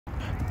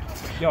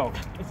yo,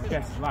 it's the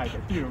best life. The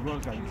Theodore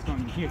Roosevelt is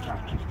going to hear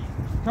time.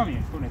 Come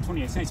here, from the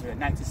 20th century, the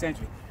 19th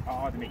century,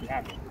 all to make it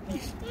happen.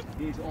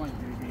 He's always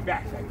going to be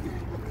back.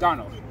 Like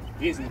Donald,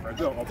 he's in for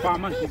good.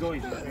 Obama, he's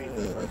always in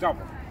for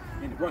double.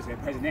 In the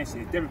Roosevelt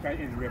presidency, the Democrats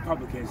and the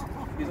Republicans,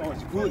 he's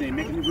always good and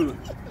making the rules.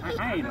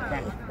 I ain't no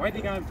fan. Why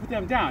they gonna put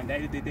them down?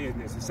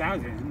 They're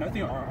society,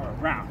 nothing are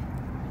around.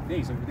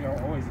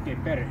 They're always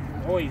getting better.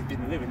 Always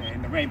been living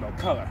in the rainbow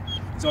color.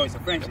 It's always a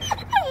friendship.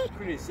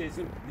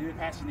 Criticism,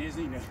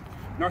 passionism,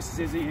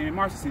 narcissism, and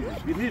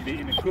narcissism. We live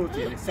in the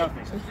cruelty and the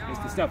selfish. It's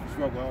the selfish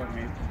world we're always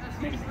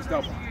making things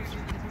double.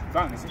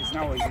 Violence is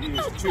not always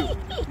the truth.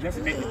 It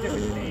doesn't make a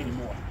difference today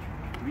anymore.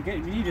 We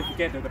need to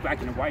forget the black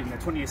and the white in the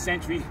 20th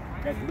century. We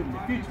have to live in the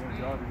future,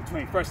 the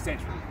 21st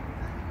century.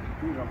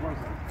 We need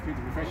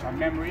to refresh our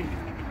memory.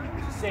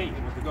 It's the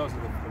same with the goals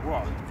of the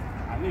world.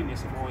 I learned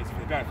this always for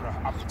the better, for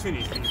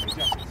opportunities for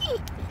justice.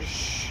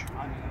 Shh.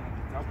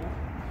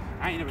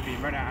 I ain't never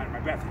been running out of my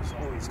breath. It's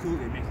always cool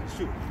and makes it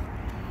shoot.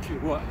 To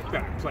the world a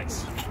better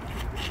place.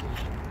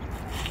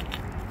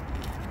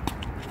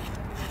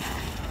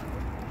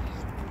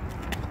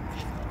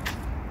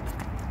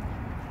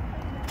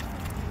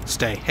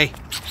 Stay. Hey.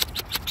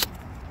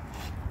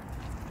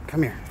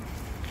 Come here.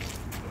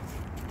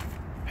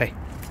 Hey.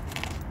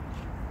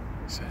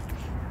 Sit.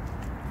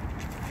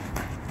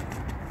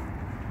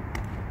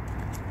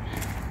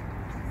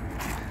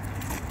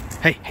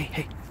 Hey, hey,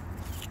 hey.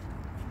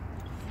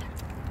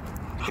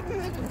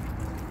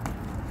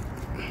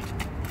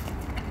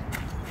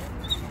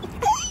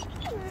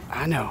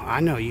 I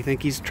know. You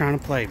think he's trying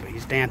to play, but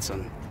he's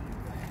dancing.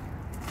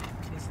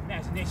 It's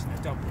imagination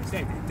of double. It's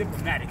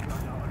diplomatic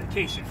on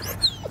occasion.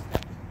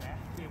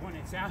 They want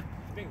it sound.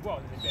 The big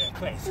world is a better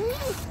place.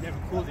 Never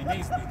cool and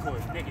nasally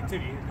cause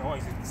negativity is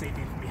always the same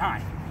thing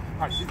behind.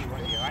 Positivity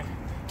one here, right?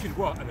 To the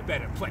world is a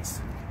better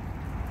place.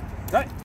 Right?